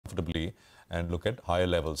comfortably and look at higher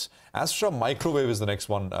levels. Astra Microwave is the next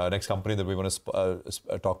company that we want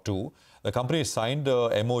to talk to. The company has signed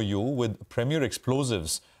a MOU with Premier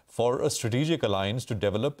Explosives for a strategic alliance to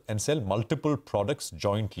develop and sell multiple products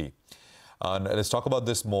jointly. Let's talk about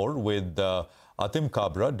this more with Atim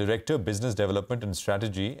Kabra, Director, Business Development and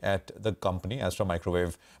Strategy at the company, Astra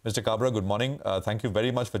Microwave. Mr. Kabra, good morning. Thank you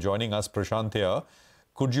very much for joining us. Prashant here.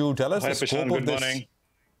 Could you tell us the scope of this?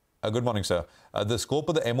 Good morning, sir. The scope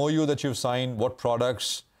of the MOU that you've signed, what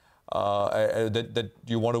products that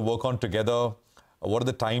you want to work on together, what are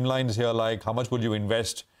the timelines here like, how much will you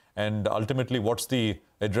invest, and ultimately what's the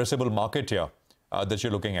addressable market here that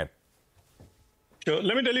you're looking at? Sure.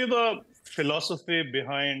 Let me tell you the philosophy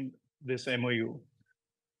behind this MOU.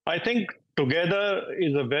 I think together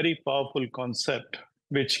is a very powerful concept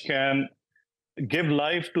which can give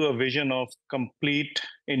life to a vision of complete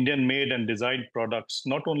Indian-made and designed products,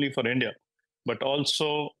 not only for India, but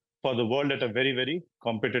also for the world at a very, very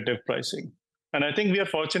competitive pricing. And I think we are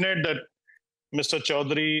fortunate that Mr.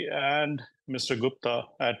 Chaudhary and Mr. Gupta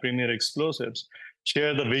at Premier Explosives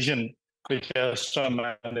share the vision which Astra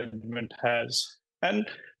management has. And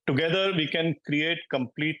together we can create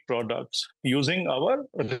complete products using our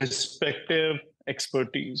respective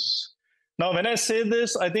expertise. Now, when I say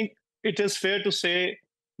this, I think it is fair to say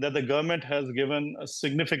that the government has given a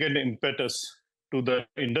significant impetus to the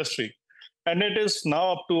industry. And it is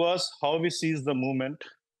now up to us how we seize the moment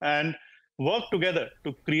and work together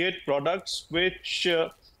to create products which are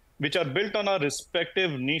built on our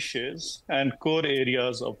respective niches and core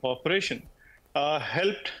areas of operation,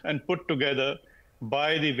 helped and put together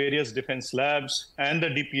by the various defense labs and the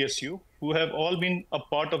DPSU, who have all been a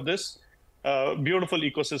part of this beautiful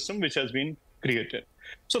ecosystem which has been created.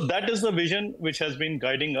 So that is the vision which has been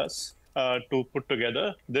guiding us to put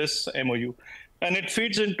together this MOU. And it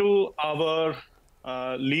feeds into our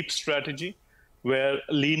LEAP strategy, where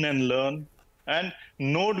lean and learn, and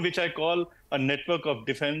node, which I call a network of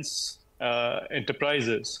defense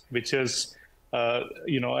enterprises, which is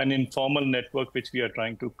an informal network which we are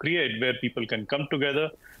trying to create, where people can come together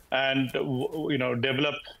and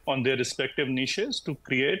develop on their respective niches to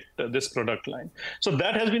create this product line. So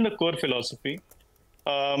that has been the core philosophy.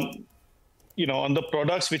 On the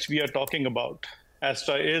products which we are talking about,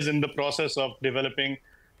 Astra is in the process of developing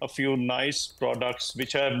a few nice products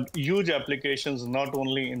which have huge applications not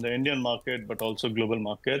only in the Indian market but also global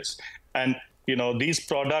markets. And these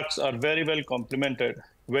products are very well complemented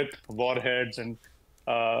with warheads and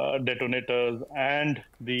detonators and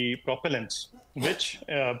the propellants, which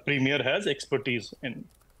Premier has expertise in.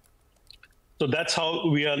 So that's how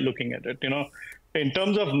we are looking at it. In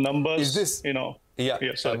terms of numbers, is this, Mr.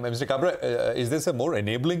 Kabra, is this a more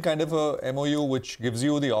enabling kind of a MOU which gives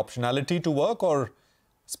you the optionality to work, or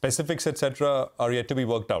specifics, etc., are yet to be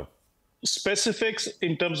worked out? Specifics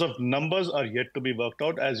in terms of numbers are yet to be worked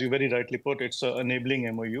out. As you very rightly put, it's an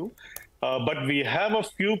enabling MOU. But we have a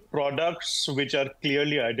few products which are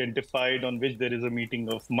clearly identified, on which there is a meeting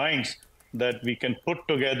of minds that we can put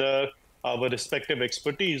together our respective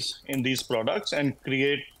expertise in these products and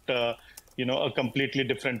create a completely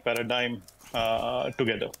different paradigm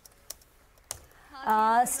together.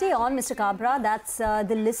 Stay on, Mr. Kabra. That's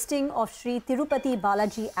the listing of Sri Tirupati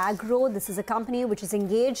Balaji Agro. This is a company which is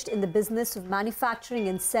engaged in the business of manufacturing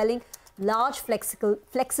and selling large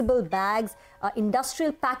flexible bags,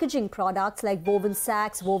 industrial packaging products like woven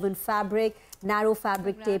sacks, woven fabric, narrow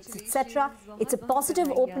fabric tapes, etc. It's a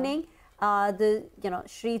positive opening.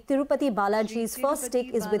 Sri Tirupati Balaji's first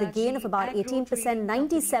stick is with a gain of about 18%,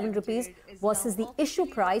 97 rupees versus the issue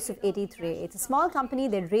price of 83. It's a small company.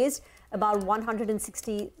 They raised about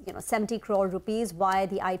 70 crore rupees via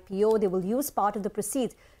the IPO. They will use part of the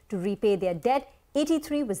proceeds to repay their debt.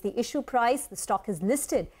 83 was the issue price. The stock is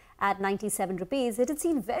listed at 97 rupees. It had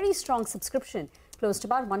seen very strong subscription, close to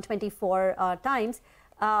about 124 times.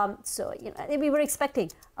 We were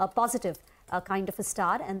expecting a positive kind of a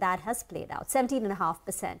start, and that has played out,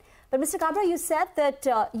 17.5%. But Mr. Kabra, you said that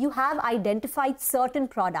you have identified certain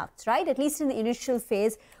products, right? At least in the initial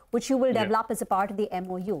phase, which you will develop as a part of the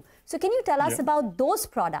MOU. So can you tell us about those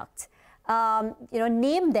products?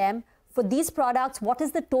 Name them. For these products, what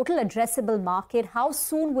is the total addressable market? How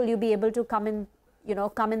soon will you be able to come in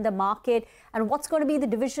the market? And what's going to be the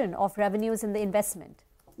division of revenues in the investment?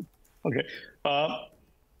 Okay.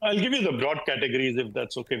 I'll give you the broad categories, if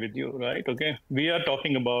that's okay with you, right? Okay. We are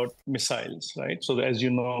talking about missiles, right? So as you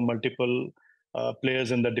know, multiple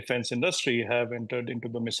players in the defense industry have entered into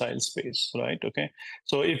the missile space, right? Okay.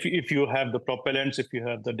 So if you have the propellants, if you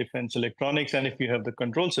have the defense electronics, and if you have the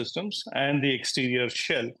control systems and the exterior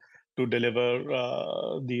shell to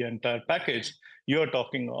deliver the entire package, you're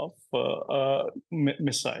talking of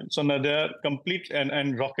missiles. So now they are complete,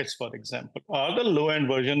 and rockets, for example, are the low-end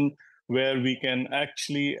version where we can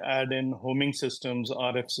actually add in homing systems,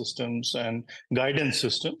 RF systems, and guidance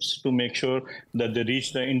systems to make sure that they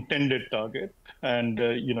reach the intended target. And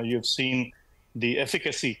you've seen the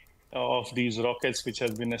efficacy of these rockets, which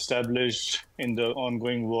has been established in the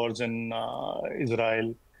ongoing wars in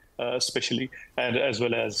Israel, especially, and as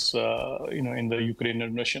well as in the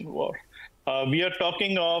Ukrainian-Russian war. We are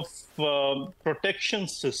talking of protection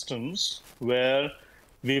systems where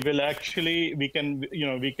we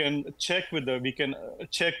can check with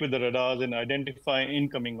the radars and identify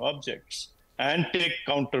incoming objects and take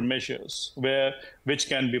countermeasures which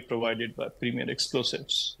can be provided by premier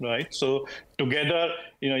explosives, right? So together,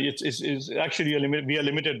 it's actually we are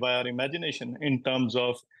limited by our imagination in terms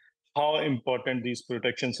of how important these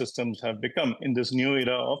protection systems have become in this new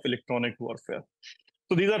era of electronic warfare.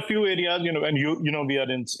 So these are few areas, and we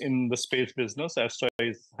are in the space business. Astra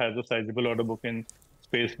has a sizable order book in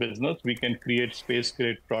space business. We can create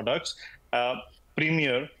space-grade products.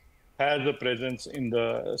 Premier has a presence in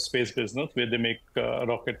the space business where they make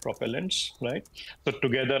rocket propellants, right? So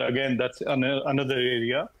together, again, that's another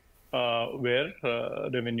area where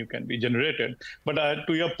revenue can be generated. But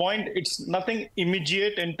to your point, it's nothing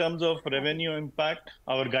immediate in terms of revenue impact.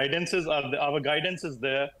 Our guidance is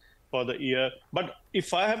there for the year. But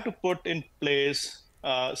if I have to put in place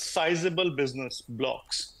sizable business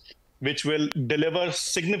blocks, which will deliver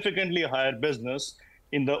significantly higher business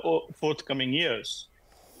in the forthcoming years,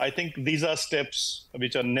 I think these are steps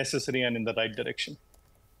which are necessary and in the right direction.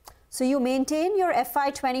 So you maintain your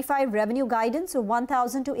FY25 revenue guidance of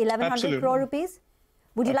 1,000 to 1,100 crore rupees?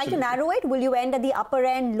 Would you like to narrow it? Will you end at the upper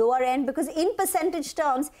end, lower end? Because in percentage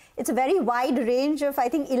terms, it's a very wide range of, I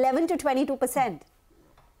think, 11 to 22%.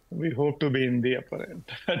 We hope to be in the upper end,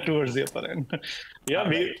 towards the upper end. Yeah,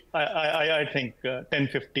 I think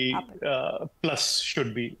 1050 plus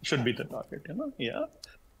should be the target. Yeah,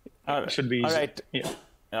 should be easy. All right. Yeah.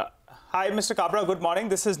 Hi, Mr. Kabra. Good morning.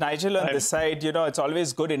 This is Nigel on this side. It's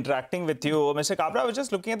always good interacting with you. Mr. Kabra, I was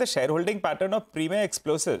just looking at the shareholding pattern of Premier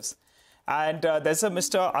Explosives. And there's a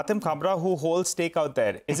Mr. Atim Kabra who holds stake out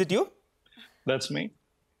there. Is it you? That's me.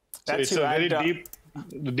 That's so it's you. a very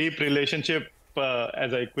deep relationship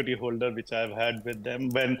as an equity holder, which I've had with them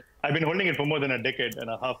when I've been holding it for more than a decade and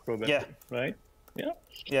a half, probably, right?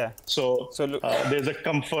 Yeah. So there's a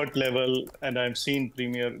comfort level, and I've seen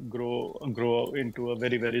Premier grow into a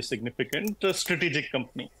very, very significant strategic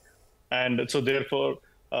company. And so therefore,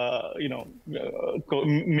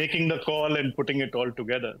 making the call and putting it all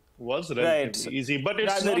together was relatively easy. But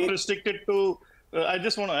it's not restricted to, I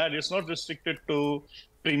just want to add, it's not restricted to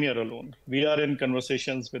Premier alone. We are in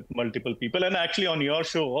conversations with multiple people, and actually on your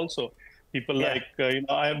show also, people like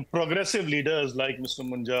I have progressive leaders like Mr.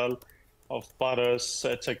 Munjal of Paras,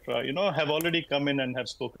 etc. Have already come in and have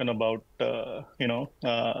spoken about the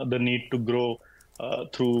need to grow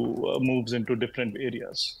through moves into different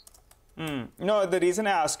areas. No, the reason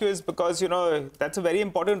I ask you is because, that's a very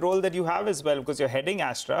important role that you have as well, because you're heading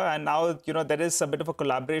Astra, and now, there is a bit of a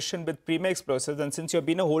collaboration with Premier Explosives. And since you've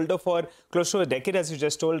been a holder for close to a decade, as you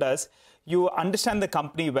just told us, you understand the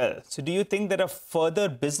company well. So do you think there are further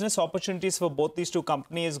business opportunities for both these two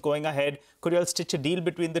companies going ahead? Could you all stitch a deal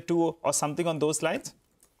between the two or something on those lines?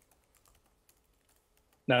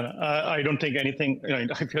 No, I don't think anything,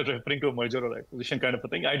 if you're referring to a merger or acquisition kind of a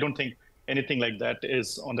thing, I don't think anything like that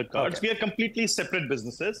is on the cards. We are completely separate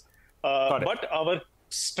businesses, but our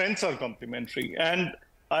strengths are complementary. And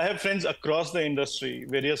I have friends across the industry,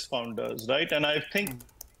 various founders, right? And I think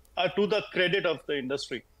to the credit of the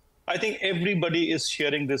industry, I think everybody is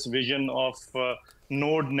sharing this vision of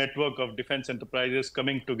node network of defense enterprises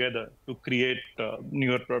coming together to create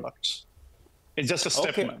newer products. It's just a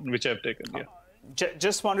step which I've taken.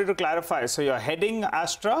 Just wanted to clarify. So you're heading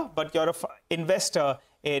Astra, but you're an investor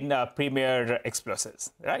in Premier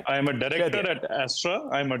Explosives, right? I am a director at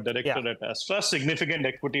Astra. Significant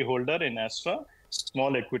equity holder in Astra,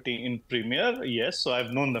 small equity in Premier. Yes, so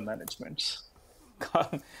I've known the managements.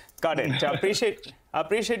 Got it.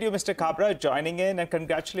 Appreciate you, Mr. Kabra, joining in, and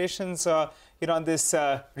congratulations, on this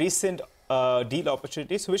recent deal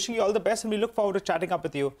opportunity. So wishing you all the best, and we look forward to chatting up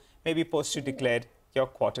with you, maybe post you declared your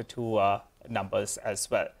Q2 numbers as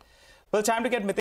well. Well, time to get